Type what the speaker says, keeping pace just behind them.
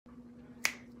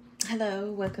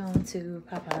Hello, welcome to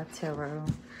Papa Tarot.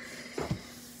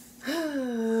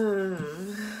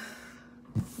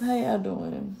 How y'all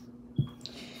doing?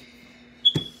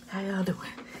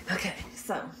 Okay,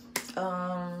 so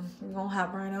we're gonna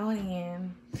hop right on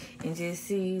in and just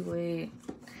see what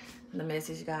the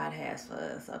message God has for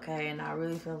us, okay? And I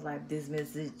really feel like this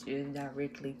message is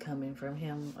directly coming from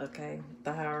Him, okay?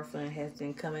 The Hierophant has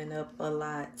been coming up a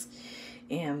lot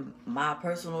in my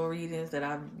personal readings that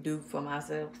I do for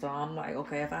myself. So I'm like,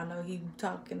 okay, if I know He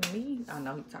talking to me, I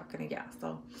know He talking to y'all.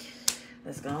 So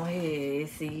let's go ahead and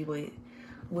see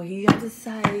what He got to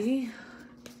say.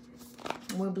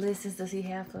 What blessings does He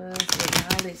have for us?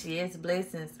 What knowledge? Yes,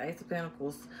 blessings. Ace of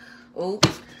Pentacles. Oh,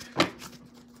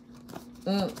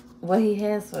 what He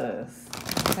has for us.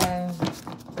 Okay,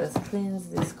 let's cleanse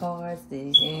these cards,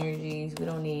 these energies. We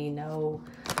don't need no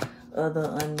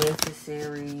other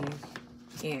unnecessary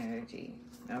energy.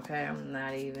 Okay, I'm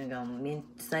not even gonna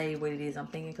say what it is I'm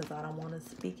thinking because I don't want to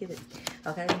speak it.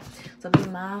 Okay, so be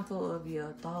mindful of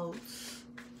your thoughts,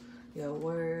 your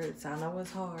words. I know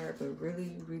it's hard, but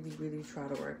really, really, really try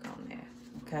to work on that.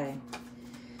 Okay.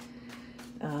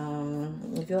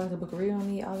 If you'd like to book a read on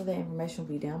me, all of that information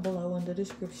will be down below in the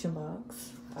description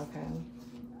box. Okay.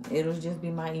 It'll just be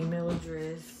my email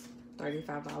address.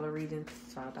 $35 readings,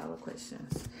 $5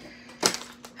 questions.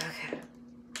 Okay.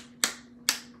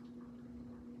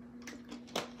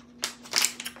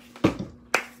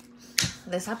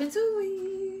 Let's hop into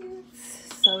it.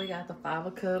 So we got the Five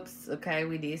of Cups. Okay,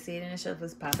 we did see it in the shuffle.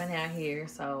 It's popping out here.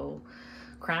 So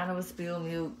crying over spilled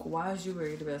milk. Why is you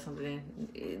worried about something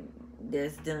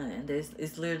that's done?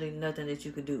 It's literally nothing that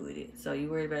you could do with it. So you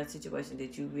worried about a situation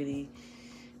that you really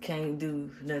can't do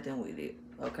nothing with it.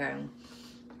 Okay.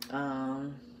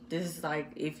 This is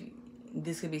like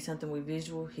this could be something with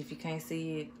visual. If you can't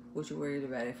see it, what you worried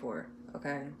about it for?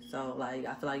 Okay. So like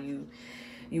I feel like you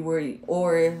worry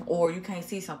or you can't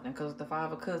see something because the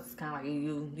Five of Cups is kind of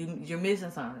like you're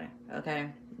missing something. Okay,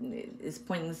 it's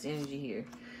pointless energy here.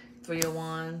 Three of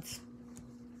Wands.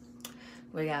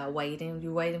 We got waiting.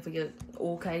 You're waiting for your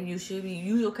you should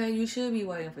be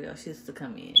waiting for your shifts to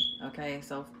come in. Okay,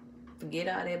 so forget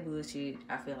all that bullshit.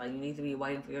 I feel like you need to be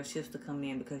waiting for your shifts to come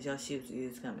in because your shift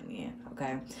is coming in.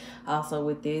 Okay, also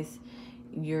with this,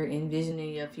 you're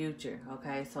envisioning your future.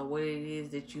 Okay, so what it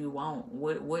is that you want,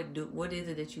 what is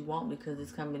it that you want, because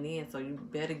it's coming in, so you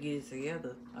better get it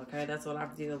together. Okay, that's what I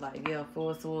feel like. Yeah,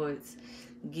 Four Swords,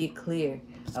 get clear.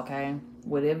 Okay,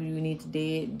 whatever you need to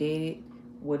dead it.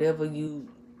 Whatever you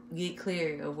get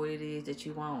clear of what it is that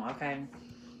you want. Okay,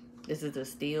 this is a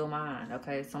still mind.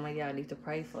 Okay, some of y'all need to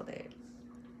pray for that,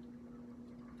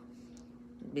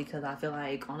 because I feel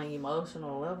like on an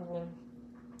emotional level,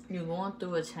 you're going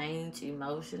through a change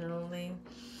emotionally,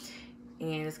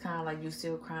 and it's kind of like you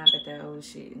still crying about that old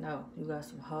shit. No, you got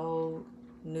some whole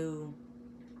new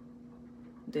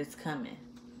that's coming.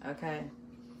 Okay.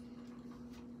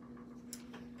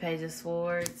 Page of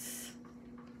Swords.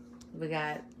 We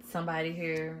got somebody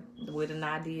here with an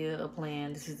idea, a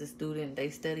plan. This is a student.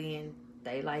 They studying.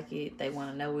 They like it. They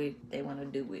want to know it. They want to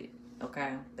do it.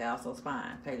 Okay. They also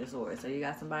spine. Page of Swords. So you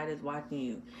got somebody that's watching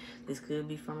you. This could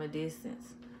be from a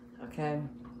distance. Okay.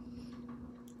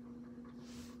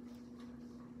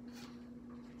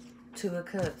 Two of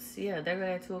Cups. Yeah, they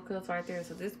got Two of Cups right there.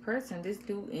 So this person, this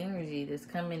new energy that's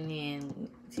coming in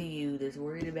to you, that's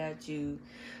worried about you,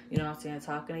 you know what I'm saying,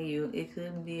 talking to you, it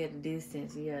could be at a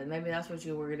distance. Yeah, maybe that's what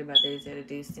you're worried about, that it's at a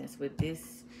distance. With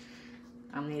this,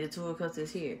 the Two of Cups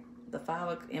is here. The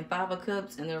Five of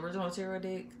Cups in the original tarot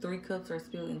deck, 3 cups are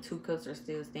spilled and 2 cups are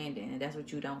still standing. And that's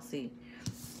what you don't see.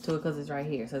 Two of Cups is right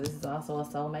here. So this is also a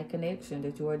soulmate connection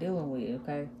that you are dealing with,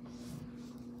 okay?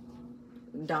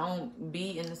 Don't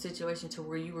be in a situation to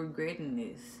where you regretting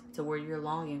this, to where you're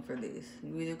longing for this.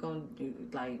 You either gonna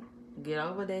get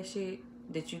over that shit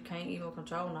that you can't even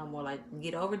control no more. Like,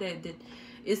 get over that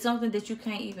it's something that you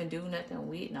can't even do nothing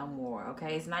with no more.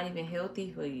 Okay, it's not even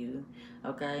healthy for you.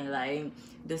 Okay, like,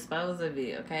 dispose of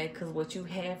it. Okay, because what you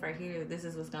have right here, this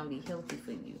is what's gonna be healthy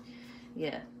for you.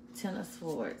 Yeah. Ten of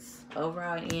Swords,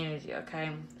 overall energy. Okay,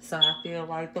 so I feel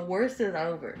like the worst is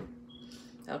over.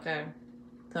 Okay.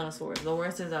 Ten of Swords. The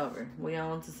worst is over. We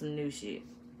on to some new shit.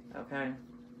 Okay.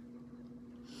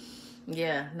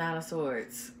 Yeah, Nine of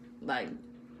Swords. Like,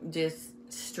 just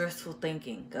stressful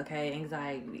thinking. Okay,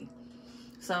 anxiety.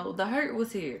 So the hurt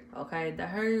was here. Okay, the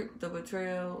hurt, the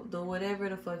betrayal, the whatever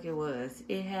the fuck it was,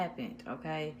 it happened.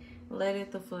 Okay, let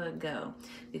it the fuck go,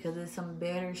 because there's some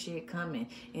better shit coming,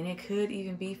 and it could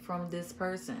even be from this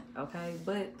person. Okay,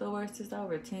 but the worst is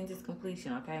over. 10 is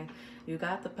completion. Okay, you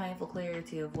got the painful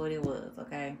clarity of what it was.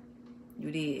 Okay.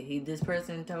 You did. This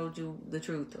person told you the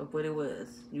truth of what it was.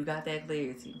 You got that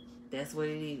clarity. That's what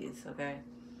it is, okay?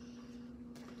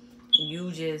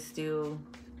 You just still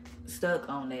stuck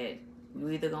on that. You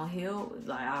either gonna heal,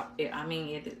 like I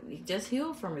mean, just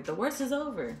heal from it. The worst is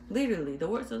over. Literally, the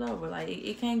worst is over. Like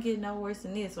it can't get no worse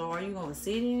than this. Or are you gonna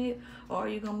sit in it, or are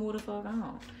you gonna move the fuck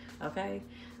on? Okay,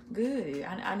 good.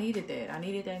 I needed that. I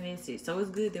needed that message. So it's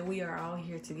good that we are all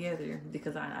here together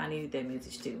because I needed that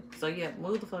message too. So yeah,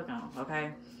 move the fuck on.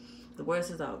 Okay, the worst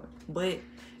is over. But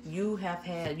you've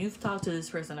talked to this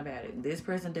person about it. This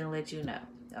person didn't let you know.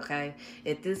 Okay,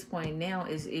 at this point now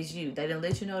is you. They didn't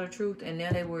let you know the truth, and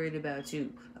now they worried about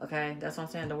you. Okay, that's what I'm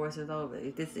saying. The worst is over.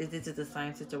 If this is the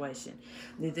same situation,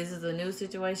 if this is a new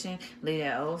situation, leave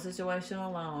that old situation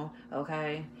alone.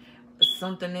 Okay,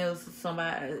 something else.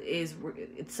 Somebody is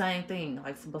same thing.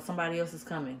 Like, but somebody else is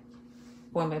coming.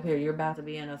 Point back here. You're about to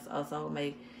be in a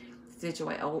soulmate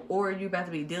situation, or you're about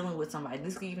to be dealing with somebody.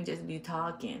 This could even just be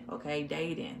talking, okay,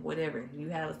 dating, whatever. You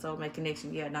have a soulmate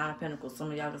connection. You have 9 of Pentacles. Some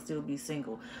of y'all can still be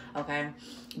single, okay,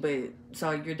 but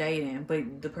so you're dating,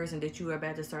 but the person that you are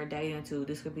about to start dating to,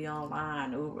 this could be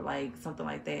online or like something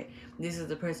like that. This is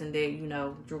the person that you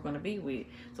know you're gonna be with.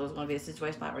 So it's gonna be a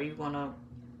situation like, are you gonna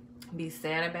be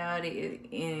sad about it,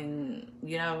 and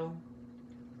you know,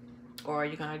 or are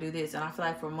you gonna do this? And I feel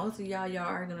like for most of y'all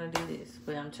are gonna do this.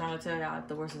 But I'm trying to tell y'all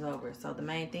the worst is over. So the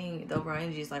main thing, the overall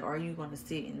energy is like, are you gonna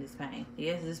sit in this pain?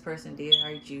 Yes, this person did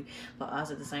hurt you, but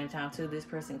also at the same time too, this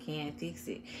person can fix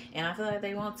it. And I feel like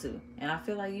they want to. And I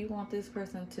feel like you want this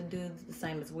person to do the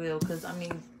same as well. Because I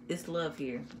mean, it's love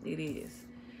here. It is.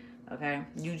 Okay?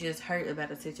 You just hurt about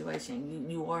the situation.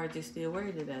 You are just still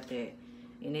worried about that.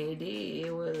 And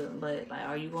it was, but like,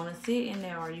 are you gonna sit in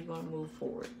there, or are you gonna move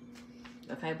forward?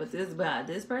 Okay, but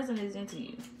this person is into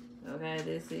you. Okay,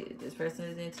 this person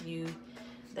is into you.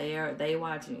 They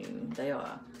watching you. They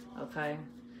are. Okay.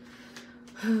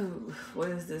 What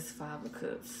is this 5 of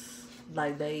Cups?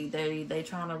 Like they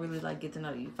trying to really like get to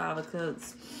know you. 5 of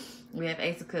Cups. We have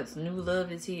Ace of Cups. New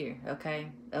love is here. Okay,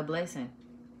 a blessing.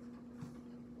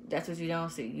 That's what you don't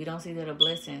see. You don't see that a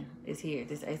blessing is here.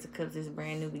 This Ace of Cups is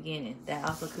brand new beginning. That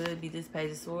also could be this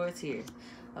Page of Swords here.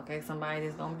 Okay, somebody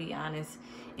that's going to be honest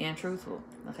and truthful.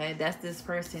 Okay, that's this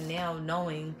person now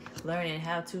learning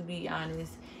how to be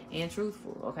honest and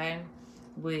truthful. Okay,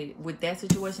 with that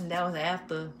situation, that was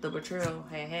after the betrayal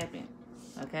had happened.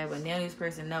 Okay, but now this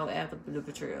person know after the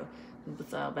betrayal.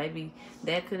 So, baby,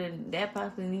 that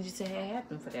possibly needed to have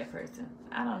happened for that person.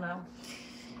 I don't know.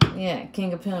 Yeah,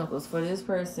 King of Pentacles for this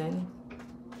person.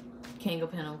 King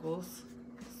of Pentacles.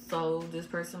 So this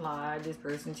person lied. This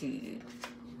person cheated.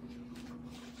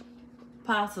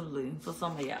 Possibly for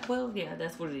some of y'all. Well, yeah,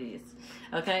 that's what it is.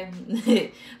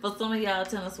 Okay? For some of y'all,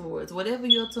 10 of Swords. Whatever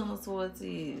your 10 of Swords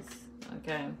is.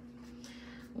 Okay?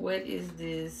 What is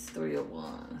this 3 of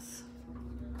Wands?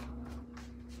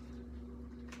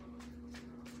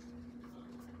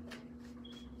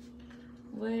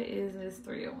 What is this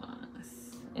 3 of Wands?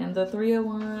 And the 3 of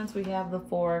Wands, we have the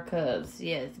 4 of Cups.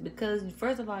 Yes, because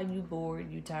first of all, you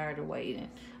bored, you tired of waiting.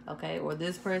 Okay, or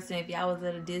this person, if y'all was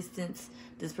at a distance,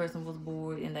 this person was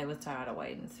bored and they was tired of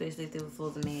waiting. Especially if it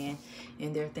was a man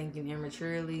and they're thinking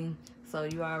immaturely. So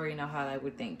you already know how they were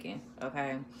thinking.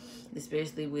 Okay,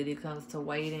 especially when it comes to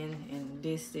waiting and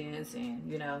distance, and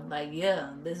you know, like, yeah,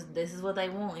 this is what they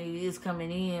want. It is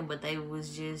coming in, but they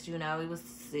was just, you know, it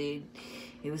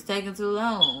was taking too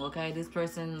long. Okay, this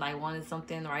person like wanted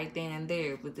something right then and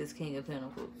there with this King of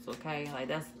Pentacles. Okay, like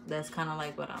that's kind of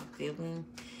like what I'm feeling.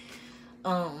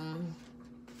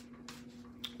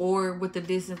 Or with the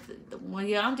distance, well,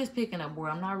 yeah, I'm just picking up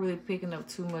where I'm not really picking up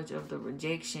too much of the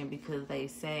rejection because they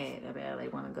sad about it, they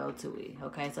want to go to it.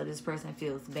 Okay, so this person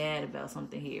feels bad about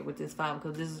something here with this 5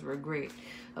 because this is regret.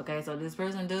 Okay, so this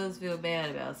person does feel bad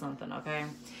about something. Okay,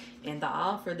 and the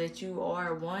offer that you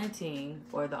are wanting,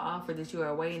 or the offer that you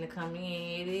are waiting to come in,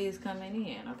 it is coming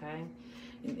in.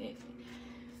 Okay.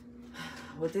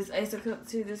 With this Ace of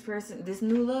Cups to this person, this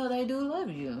new love, they do love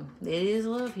you. There is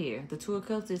love here. The 2 of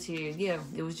Cups is here. Yeah,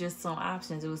 it was just some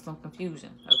options. It was some confusion,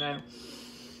 okay?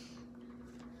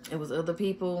 It was other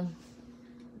people.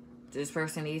 This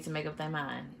person needs to make up their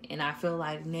mind. And I feel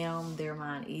like now their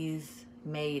mind is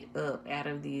made up out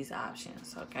of these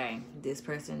options, okay? This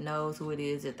person knows who it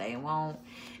is that they want,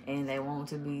 and they want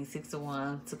to be 6 of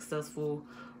Wands, successful,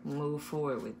 move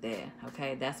forward with that.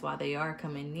 Okay, that's why they are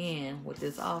coming in with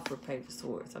this offer, Page of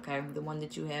Swords. Okay, the one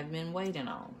that you have been waiting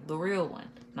on, the real one,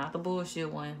 not the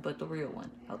bullshit one, but the real one.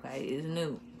 Okay, is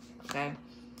new. Okay,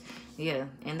 yeah,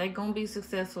 and they're gonna be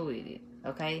successful with it.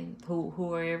 Okay,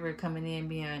 whoever coming in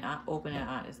being open and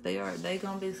honest, they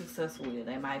gonna be successful with it.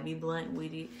 They might be blunt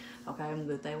with it, okay,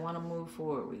 but they want to move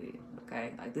forward with it.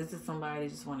 Okay, like this is somebody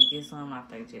just want to get something off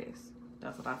their chest.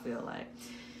 That's what I feel like.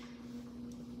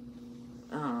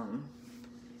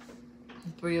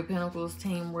 Three of Pentacles,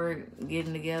 teamwork,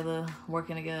 getting together,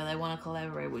 working together. They want to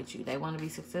collaborate with you. They want to be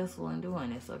successful in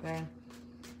doing this, okay?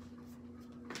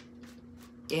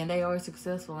 And they are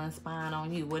successful in spying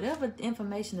on you. Whatever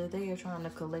information that they are trying to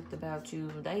collect about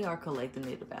you, they are collecting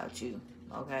it about you,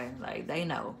 okay? Like, they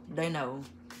know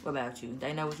about you.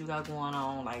 They know what you got going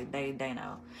on. Like, they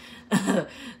know.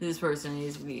 This person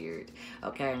is weird,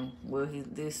 okay? Well,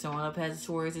 this showing up as a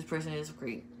Taurus. This person is a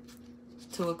creep.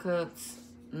 Two of Cups,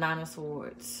 Nine of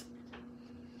Swords.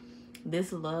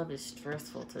 This love is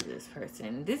stressful to this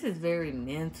person. This is very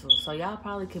mental. So y'all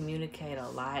probably communicate a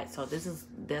lot. So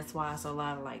that's why it's a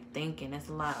lot of like thinking. It's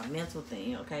a lot of mental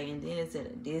thing, okay? And then it's at a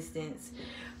distance.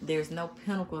 There's no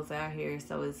pentacles out here.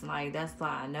 So it's like, that's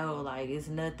why I know, like, it's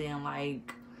nothing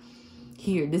like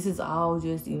here. This is all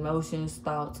just emotions,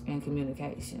 thoughts, and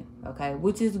communication, okay?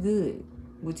 Which is good.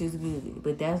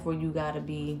 But that's where you gotta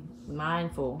be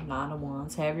mindful. Nine of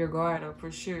Wands, have your guard up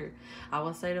for sure. I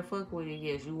would say to fuck with it.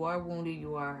 Yes, you are wounded,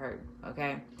 you are hurt,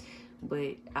 okay?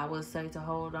 But I would say to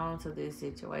hold on to this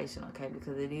situation, okay?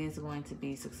 Because it is going to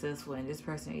be successful, and this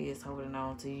person is holding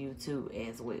on to you too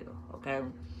as well, okay?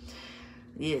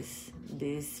 Yes,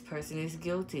 this person is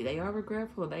guilty. They are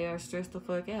regretful. They are stressed the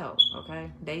fuck out,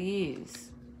 okay? They is,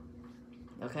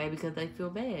 okay? Because they feel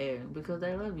bad, because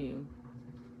they love you.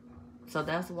 So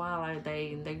that's why, like, they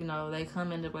you know, they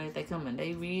come in the way they come in.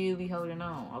 They really holding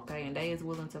on, okay? And they is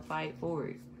willing to fight for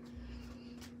it.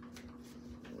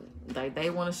 Like, they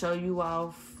want to show you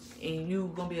off, and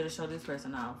you gonna be able to show this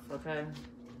person off, okay?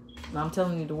 And I'm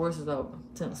telling you, the worst is over.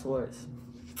 Ten of Swords.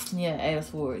 Yeah, Eight of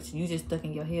Swords. You just stuck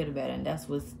in your head about it, and that's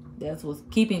what's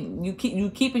keeping you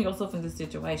keeping yourself in this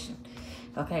situation.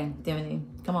 Okay, Dimity,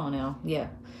 come on now. Yeah.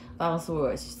 Five of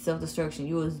Swords, self-destruction.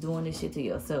 You was doing this shit to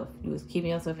yourself. You was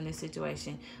keeping yourself in this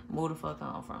situation. Move the fuck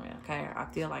on from it, okay? I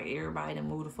feel like everybody done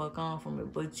move the fuck on from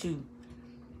it, but you.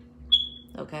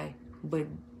 Okay? But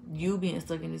you being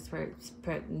stuck in this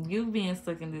you being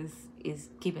stuck in this is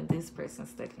keeping this person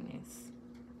stuck in this.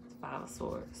 Five of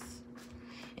Swords.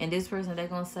 And this person, they're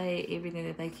going to say everything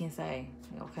that they can say,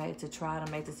 okay, to try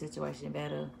to make the situation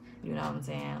better. You know what I'm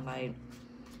saying? Like,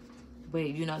 but,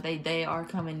 you know, they are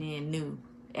coming in new.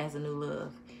 As a new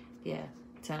love. Yeah,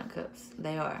 Ten of Cups.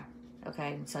 They are.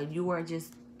 Okay, so you are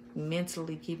just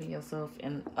mentally keeping yourself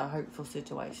in a hurtful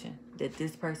situation that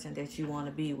this person that you want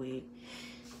to be with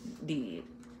did.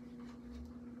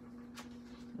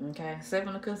 Okay,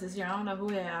 Seven of Cups is here. I don't know who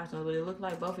had options, but it looked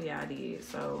like both of y'all did.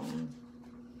 So,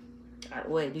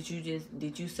 what, did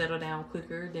you settle down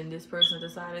quicker than this person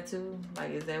decided to?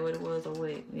 Like, is that what it was, or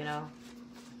what, you know?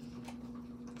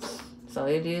 So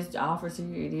it is offers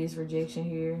here, it is rejection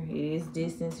here, it is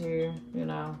distance here, you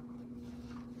know.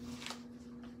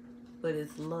 But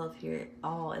it's love here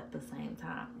all at the same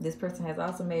time. This person has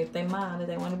also made up their mind that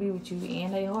they want to be with you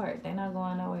and their heart. They're not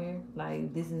going nowhere.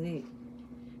 Like, this is it.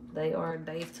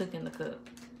 They've taken the cup.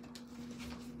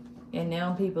 And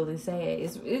now people is sad.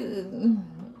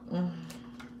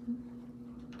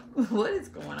 What is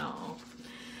going on?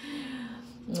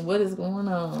 What is going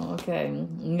on? Okay,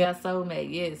 you got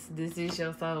soulmate. Yes, this is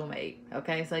your soulmate.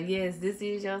 Okay, so yes, this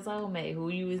is your soulmate. Who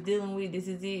you was dealing with, this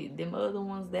is it. Them other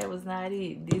ones, that was not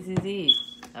it. This is it.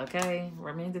 Okay,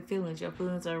 romantic feelings. Your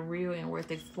feelings are real and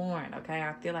worth exploring. Okay,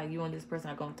 I feel like you and this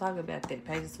person are going to talk about that.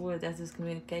 Page of Swords, that's this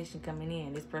communication coming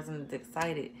in. This person is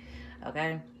excited.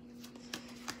 Okay.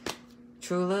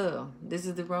 True love. This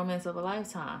is the romance of a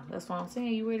lifetime. That's why I'm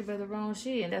saying you worried about the wrong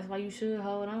shit, and that's why you should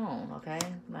hold on, okay?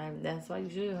 Like, that's why you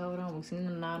should hold on. We've seen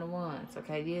the Nine of Wands,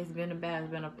 okay? Yeah, it's been a battle.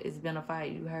 It's been a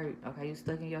fight. You hurt, okay? You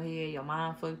stuck in your head. Your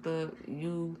mind fucked up.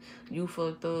 You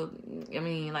fucked up. I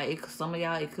mean, like, some of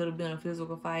y'all, it could have been a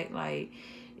physical fight. Like,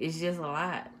 it's just a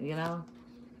lot, you know?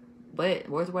 But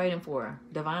worth waiting for.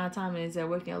 Divine timing is at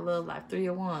work in your love life. Three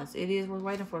of Wands. It is worth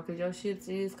waiting for because your ships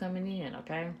is coming in,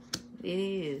 okay? It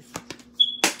is.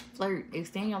 Flirt.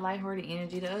 Extend your lighthearted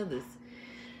energy to others.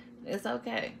 It's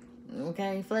okay.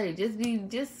 Okay, flirt.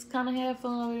 Just kind of have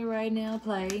fun with it right now.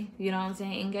 Play. You know what I'm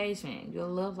saying? Engagement. Your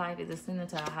love life is ascending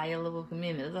to a higher level of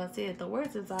commitment. As I said, the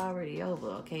worst is already over.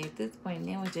 Okay, at this point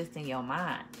now it's just in your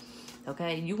mind.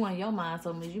 Okay, you want your mind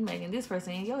so much you making this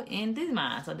person in this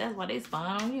mind. So that's why they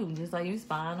spying on you, just like you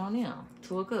spying on them.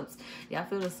 Two of Cups. Y'all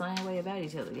feel the same way about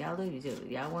each other. Y'all love each other.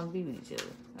 Y'all want to be with each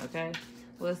other. Okay.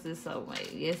 What's this soulmate?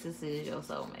 Yes, this is your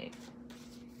soulmate.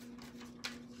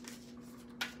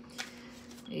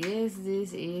 Yes,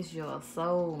 this is your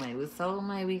soulmate. With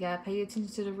soulmate, we gotta pay attention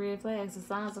to the red flags, the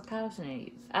signs of caution in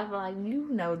you. I feel like you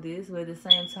know this, but at the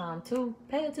same time too,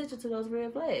 pay attention to those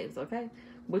red flags, okay?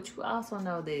 But you also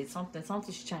know that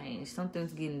something's changed,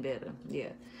 something's getting better, yeah,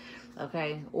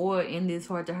 okay. Or in this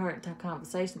heart-to-heart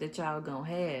conversation that y'all gonna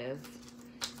have,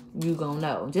 you gonna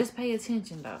know. Just pay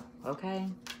attention though, okay?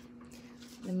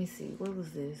 Let me see. What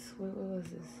was this? What was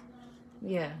this?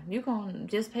 Yeah, you gonna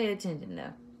just pay attention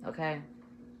though, okay?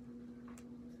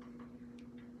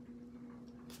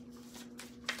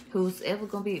 Who's ever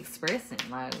gonna be expressing,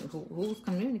 like who's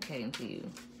communicating to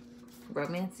you?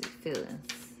 Romantic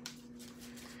feelings.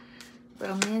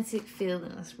 Romantic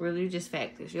feelings, religious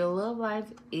factors. Your love life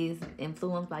is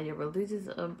influenced by your religious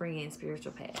upbringing and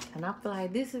spiritual path. And I feel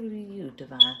like this would be you,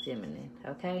 divine feminine,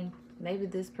 okay? Maybe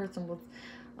this person will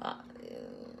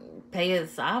pay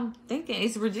us. I'm thinking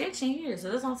it's rejection here. So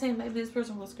that's what I'm saying. Maybe this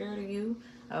person was scared of you,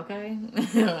 okay?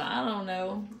 I don't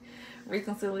know.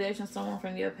 Reconciliation, someone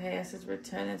from your past is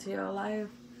returning to your life.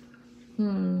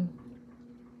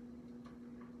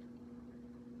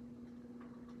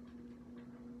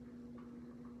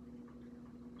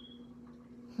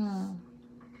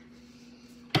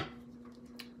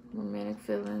 Romantic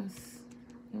feelings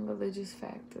and religious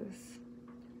factors.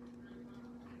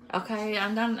 Okay,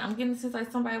 I'm getting since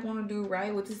like somebody want to do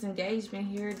right with this engagement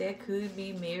here. That could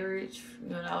be marriage, you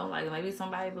know, like maybe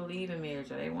somebody believe in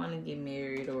marriage or they want to get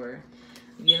married, or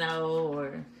you know,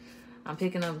 or I'm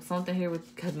picking up something here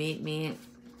with commitment,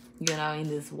 you know, in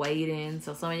this waiting.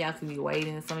 So some of y'all could be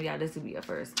waiting. Some of y'all, this could be your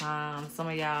first time. Some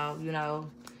of y'all, you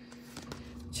know,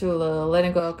 true love,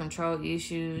 letting go of control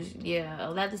issues. Yeah,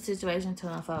 allow the situation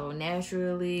to unfold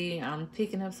naturally. I'm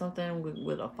picking up something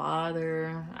with a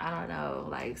father. I don't know,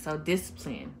 like, so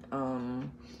discipline,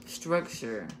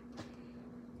 structure,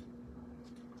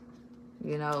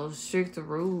 you know, strict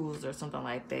rules or something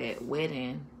like that.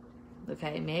 Wedding,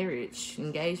 okay, marriage,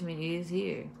 engagement is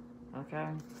here, okay.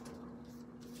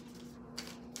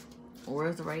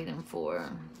 Worth waiting for.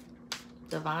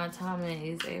 Divine timing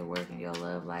is at work in your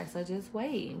love life. So just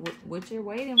wait. What you're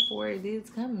waiting for, it is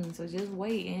coming. So just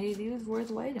wait. And it is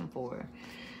worth waiting for.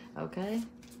 Okay?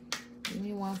 Give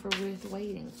me one for worth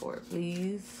waiting for,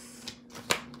 please.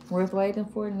 Worth waiting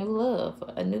for new love.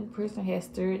 A new person has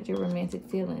stirred your romantic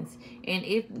feelings. And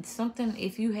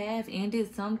if you have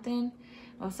ended something,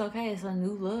 it's okay. It's a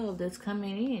new love that's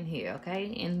coming in here,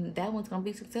 okay? And that one's going to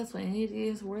be successful, and it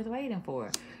is worth waiting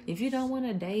for. If you don't want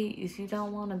to date, if you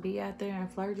don't want to be out there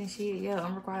and flirt and shit, yeah,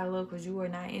 unrequited love because you are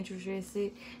not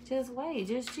interested, just wait.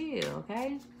 Just chill,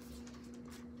 okay?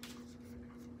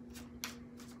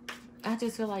 I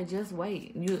just feel like just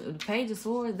wait. The Page of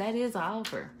Swords, that is an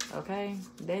offer, okay?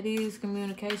 That is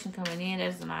communication coming in.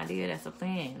 That's an idea. That's a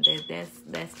plan.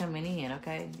 That's coming in,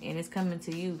 okay? And it's coming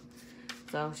to you.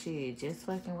 So, shit, just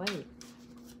fucking wait.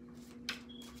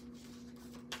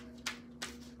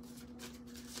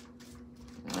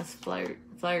 Let's flirt.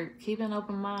 Flirt. Keep an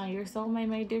open mind. Your soulmate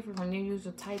may differ from your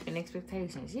usual type and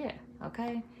expectations. Yeah,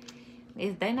 okay?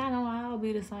 They not gonna all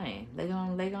be the same. They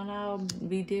gonna all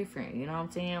be different. You know what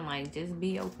I'm saying? Like, just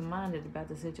be open-minded about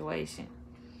the situation.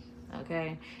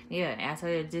 Okay? Yeah, as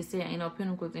I just said, ain't no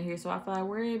pentacles in here. So I feel like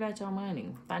worry about your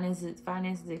money. Finances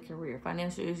and career.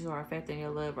 Financial issues are affecting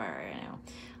your love right now.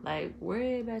 Like,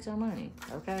 worry about your money.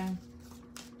 Okay?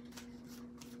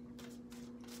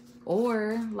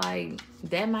 Or, like,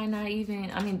 that might not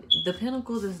even... I mean, the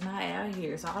pentacles is not out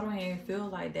here. So I don't even feel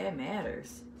like that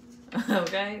matters.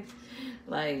 Okay?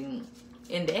 Like,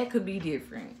 and that could be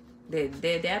different. That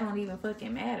don't even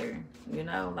fucking matter. You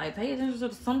know, like, pay attention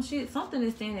to some shit. Something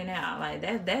is standing out. Like,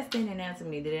 that's standing out to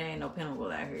me that there ain't no pinnacle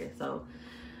out here. So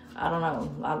I don't know.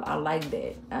 I like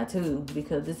that too,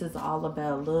 because this is all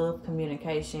about love,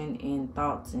 communication, and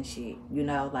thoughts and shit. You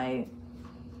know, like,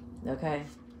 okay.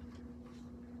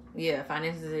 Yeah,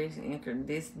 finances.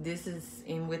 This is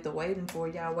in with the waiting for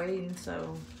y'all waiting.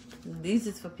 So this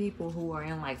is for people who are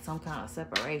in like some kind of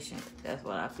separation. That's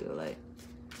what I feel like.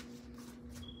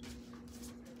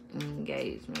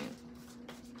 Engagement.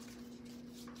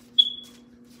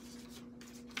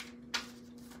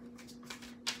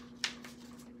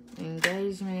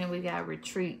 Engagement. We got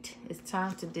retreat. It's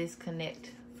time to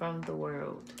disconnect from the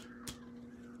world.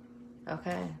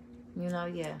 Okay. You know,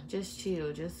 yeah. Just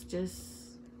chill. Just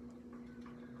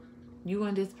you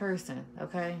and this person,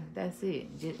 okay? That's it.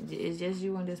 It's just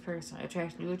you and this person.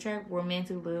 You attract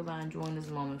romantic love by enjoying this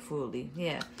moment fully.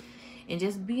 Yeah. And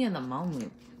just be in the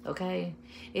moment, okay?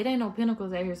 It ain't no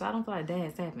pinnacles out here, so I don't feel like that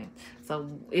has happened. So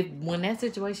when that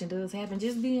situation does happen,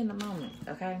 just be in the moment,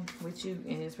 okay? With you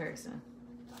and this person.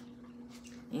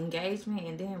 engagement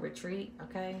and then retreat,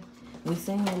 okay? We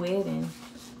seen wedding,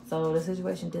 so the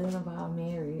situation doesn't involve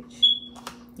marriage.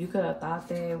 You could have thought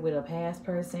that with a past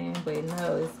person, but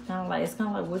no, it's kind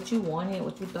of like what you wanted,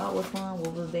 what you thought was fun,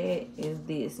 what was that is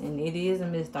this, and it is a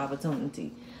missed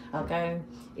opportunity, okay?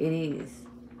 It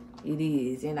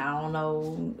is, and I don't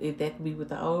know if that could be with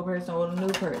the old person or the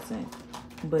new person,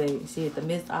 but shit, the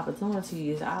missed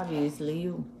opportunity is obviously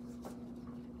you.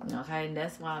 Okay, and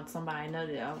that's why somebody know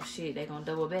that, oh shit, they gonna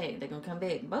double back, they gonna come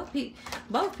back. Both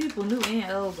people, new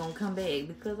and old, gonna come back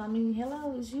because I mean,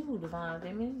 hello, it's you, Divine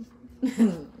Feminine.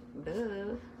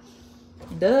 Duh.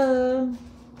 Duh.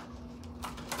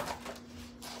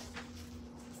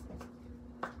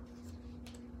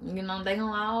 You know, they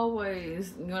gonna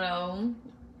always, you know,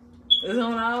 it's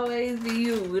gonna always be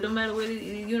you. It don't matter what it,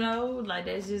 you know, like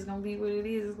that's just gonna be what it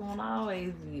is. It's gonna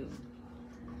always be you.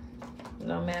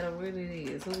 No matter what it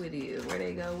is, who it is, where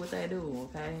they go, what they do,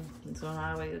 okay? It's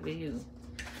gonna always be you.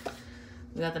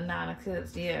 We got the Nine of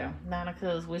Cups, yeah. Nine of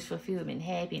Cups, wish fulfillment,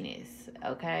 happiness,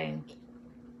 okay?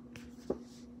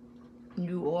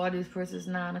 You are this person's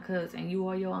Nine of Cups, and you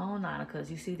are your own Nine of Cups.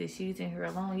 You see that she's in here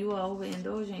alone. You are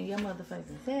overindulging your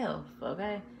motherfucking self,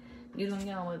 okay? You doing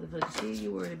your own motherfucking shit.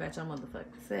 You worried about your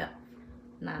motherfucking self.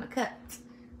 Nine of Cups,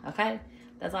 okay?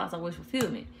 That's also wish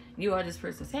fulfillment. You are this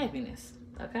person's happiness,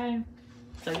 okay?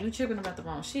 So you tripping about the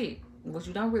wrong shit. What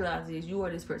you don't realize is you are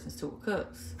this person's Two of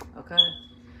Cups, okay?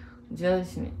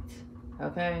 Judgment,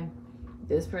 okay?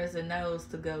 This person knows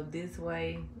to go this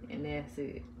way, and that's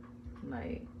it.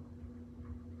 Like,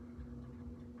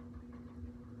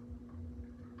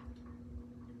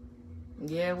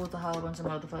 yeah, it was a whole bunch of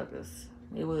motherfuckers.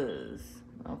 It was,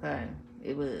 okay?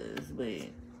 It was, but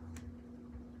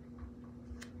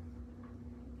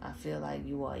I feel like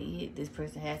you are it. This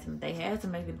person they had to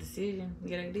make a decision.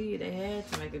 Yeah, they did. They had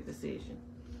to make a decision.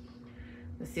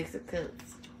 The Six of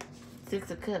Cups.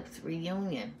 Six of Cups,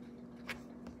 reunion.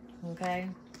 Okay?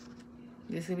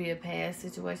 This could be a past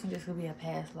situation. This could be a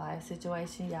past life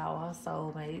situation. Y'all are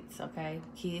soulmates, okay?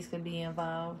 Kids could be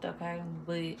involved, okay?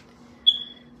 But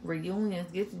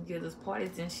reunions, get-togethers,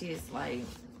 parties and shit's like,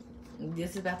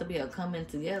 this is about to be a coming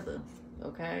together,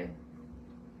 okay?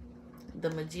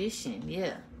 The Magician,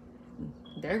 yeah.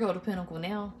 There go the Pentacle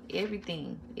now.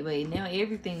 Everything. But now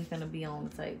everything's gonna be on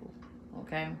the table.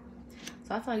 Okay?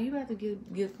 So I thought you about to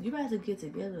get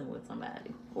together with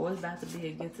somebody. Or it's about to be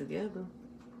a get together.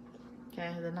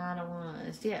 Okay, the Nine of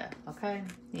Wands. Yeah, okay.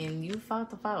 And you fought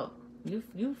the fight.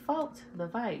 You fought the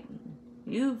fight.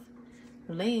 You've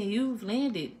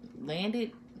landed.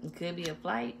 Landed. It could be a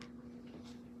flight.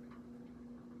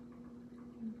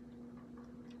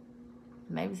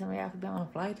 Maybe some of y'all could be on a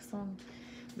flight or something.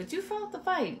 But you fought the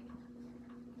fight.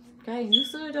 Okay? You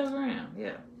stood your ground.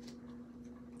 Yeah.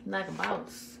 Like a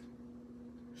boss.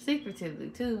 Secretively,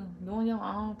 too. Doing your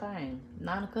own thing.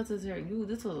 Nine of Cups is here.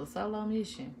 This was a solo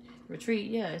mission.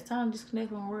 Retreat. Yeah, it's time to disconnect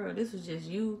from the world. This was just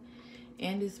you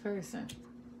and this person.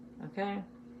 Okay?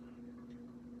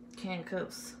 King of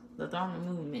Cups. The Throne of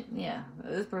Movement. Yeah.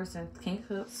 This person, King of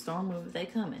Cups, Storm Movement, they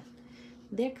coming.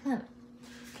 They're coming.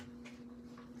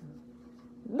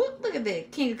 Look at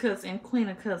that. King of Cups and Queen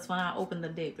of Cups when I opened the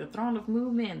deck. The Throne of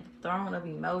Movement, the Throne of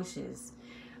Emotions.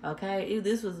 Okay?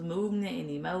 This was movement and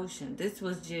emotion. This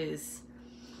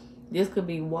could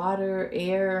be water,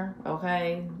 air,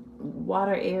 okay?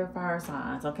 Water, air, fire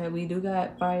signs, okay? We do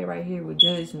got fire right here with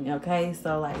Judgment, okay?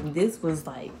 So, like, this was,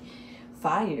 like,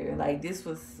 fire. Like, this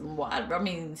was water. I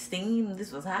mean, steam.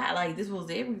 This was hot. Like, this was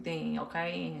everything,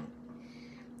 okay? And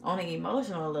on an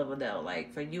emotional level, though,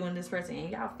 like, for you and this person, and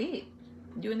y'all fit.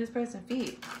 You and this person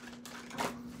fit.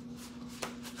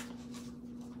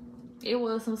 It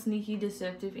was some sneaky,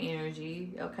 deceptive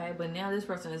energy, okay? But now this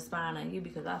person is spying on you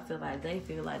because I feel like they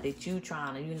feel like that you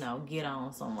trying to, you know, get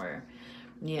on somewhere.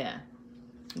 Yeah.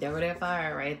 There was that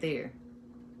fire right there.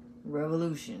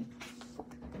 Revolution.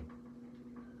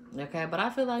 Okay, but I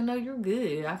feel like, no, you're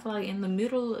good. I feel like in the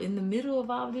middle of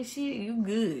all this shit, you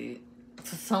good.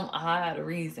 For some odd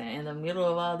reason. In the middle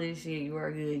of all this shit, you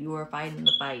are good. You are fighting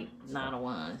the fight. Nine of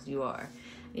Wands. You are.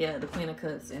 Yeah, the Queen of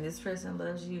Cups. And this person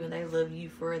loves you and they love you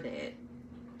for that.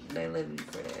 They love you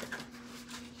for that.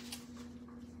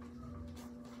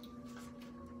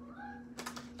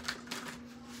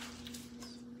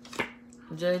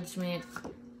 Judgment.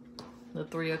 The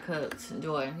Three of Cups.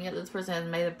 Joy. Yeah, this person has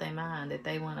made up their mind that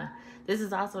they want to. This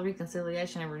is also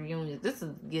reconciliation and reunion. This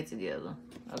is get together.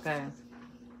 Okay.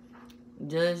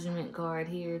 Judgment card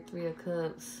here. Three of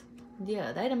Cups.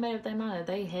 Yeah, they done made up their mind that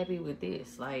they happy with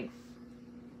this. Like,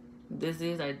 This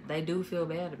is they do feel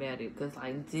bad about it because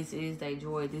like this is their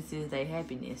joy, this is their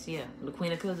happiness. Yeah, the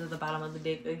Queen of Cups is the bottom of the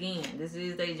deck again. This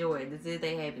is their joy, this is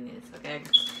their happiness. Okay,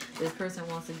 this person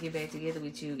wants to get back together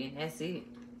with you, and that's it.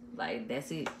 Like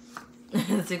that's it.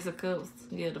 Six of Cups,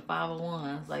 yeah, the Five of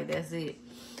Wands. Like that's it.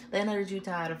 They know that you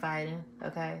tired of fighting.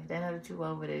 Okay, they know that you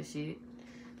over that shit.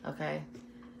 Okay.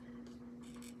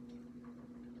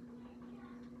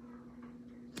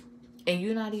 And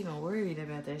you're not even worried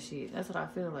about that shit. That's what I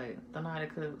feel like. The Knight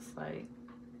of Cups, like,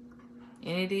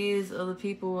 and it is other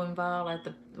people involved.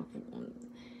 Like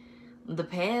the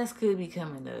past could be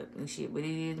coming up and shit, but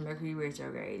it is Mercury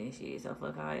retrograde and shit. So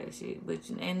fuck all that shit. But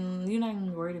and you're not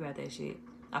even worried about that shit.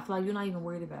 I feel like you're not even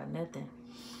worried about nothing.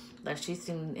 Like she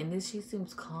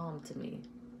seems calm to me.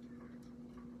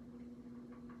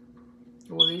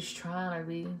 Or at least trying to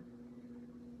be.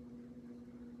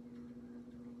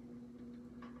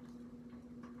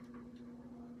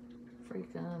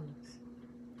 Freak guns.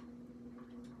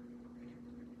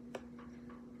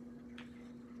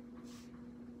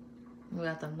 We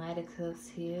got the Knight of Cups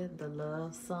here, the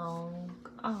love song.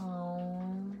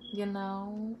 Oh, you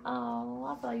know, oh,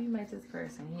 I thought you made this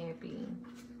person happy.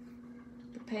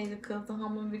 The Page of Cups, the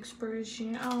home of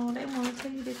expression. Oh, they want to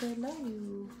tell you that they love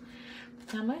you.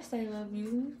 How much they love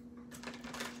you.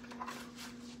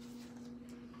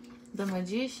 The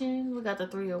Magician, we got the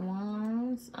Three of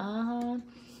Wands.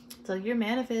 So you're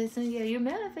manifesting. Yeah, you're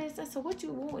manifesting. So what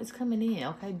you want is coming in.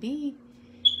 Okay, be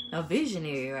a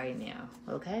visionary right now.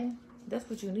 Okay, that's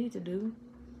what you need to do.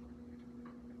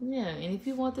 Yeah, and if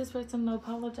you want this person to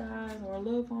apologize or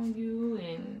love on you,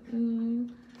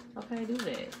 and okay, do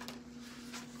that.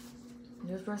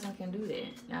 This person can do that.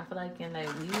 And I feel like in that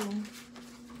will.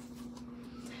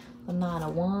 The Nine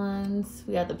of Wands.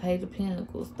 We got the Page of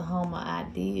Pentacles, the home of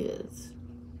ideas.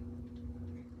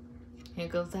 Here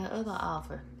goes that other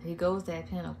offer. Here goes that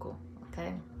Pentacle.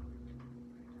 Okay.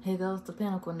 Here goes the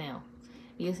Pentacle now.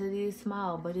 Yes, it is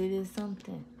small, but it is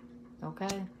something.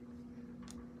 Okay.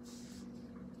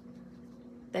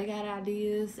 They got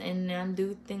ideas, and I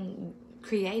do think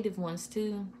creative ones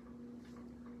too.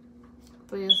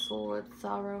 Three of Swords,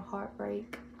 sorrow,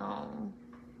 heartbreak.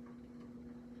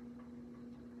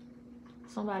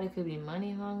 Somebody could be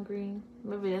money hungry.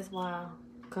 Maybe that's why.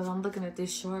 Because I'm looking at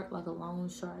this shark like a long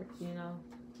shark, you know.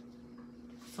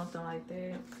 Something like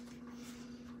that.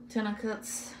 Ten of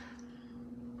Cups.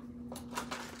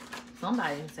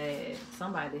 Somebody sad.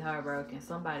 Somebody heartbroken.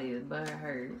 Somebody is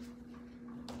butthurt.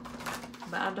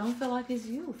 But I don't feel like it's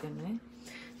you, family.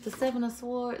 The Seven of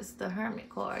Swords, the Hermit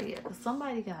card. Yeah, because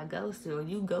somebody got ghosted, or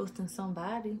you ghosting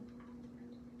somebody.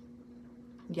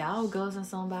 Y'all ghosting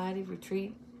somebody.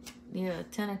 Retreat. Yeah,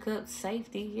 Ten of Cups,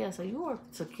 safety. Yeah, so you are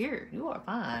secure. You are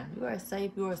fine. You are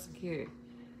safe. You are secure.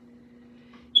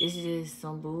 It's just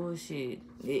some bullshit.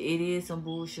 It is some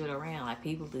bullshit around. Like,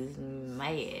 people is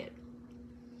mad.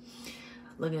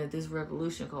 Looking at this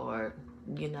Revolution card,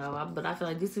 you know, but I feel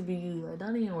like this would be you. Like,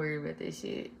 don't even worry about this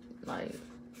shit. Like,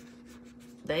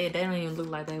 they don't even look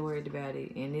like they worried about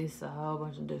it. And it's a whole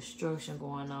bunch of destruction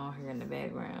going on here in the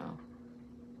background.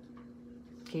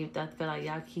 I feel like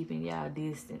y'all keeping y'all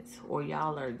distance, or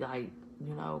y'all are like,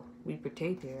 you know, we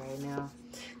protected right now,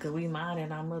 cause we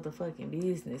minding our motherfucking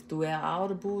business throughout all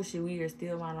the bullshit. We are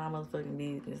still minding our motherfucking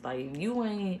business. Like, if you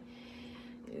ain't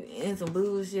in some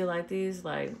bullshit like this,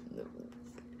 like,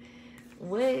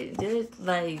 what? Just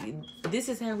like, this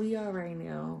is how we are right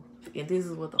now, and this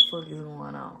is what the fuck is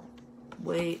going on.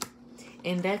 Wait.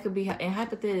 And that could be, and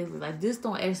hypothetically, like, this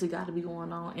don't actually got to be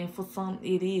going on, and for some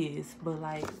it is, but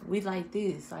like, we like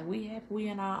this, like, we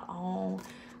in our own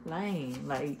lane,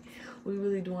 like, we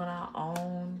really doing our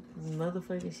own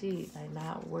motherfucking shit, like,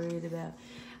 not worried about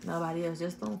nobody else.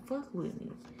 Just don't fuck with me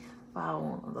if I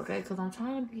want, okay? Because I'm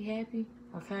trying to be happy,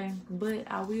 okay? But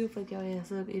I will fuck your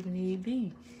ass up if need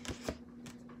be.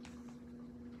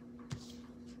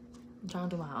 I'm trying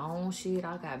to do my own shit.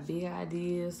 I got big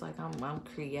ideas. Like, I'm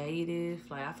creative.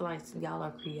 Like, I feel like y'all are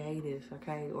creative,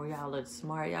 okay? Or y'all are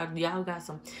smart. Y'all got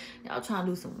some, y'all trying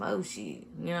to do some more shit.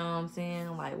 You know what I'm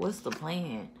saying? Like, what's the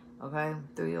plan? Okay?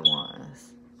 Three of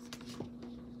Wands.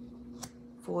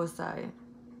 Foresight.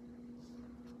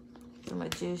 The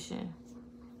Magician.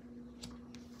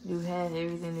 You have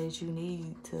everything that you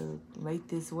need to make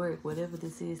this work. Whatever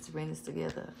this is, to bring this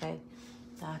together, okay?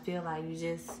 I feel like you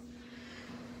just...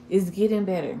 It's getting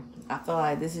better. I feel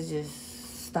like this is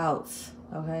just thoughts,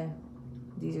 okay?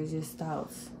 These are just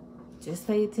thoughts. Just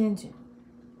pay attention,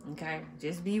 okay?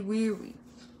 Just be weary,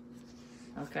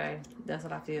 okay? That's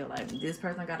what I feel like. This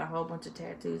person got a whole bunch of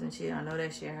tattoos and shit. I know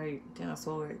that shit hurt. Ten of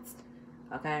Swords,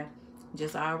 okay?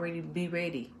 Just already be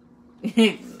ready,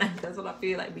 That's what I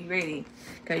feel like. Be ready.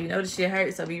 Because you know the shit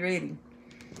hurts, so be ready.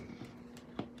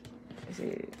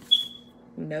 Shit.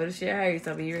 You know the shit hurts,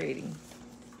 so be ready.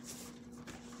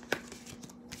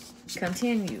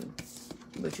 Continue.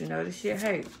 But you know the shit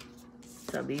hurt,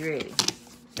 so be ready.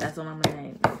 That's what I'm going to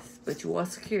name this. But you are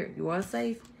secure. You are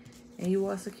safe. And you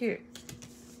are secure.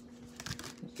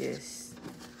 Just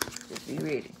be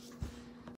ready.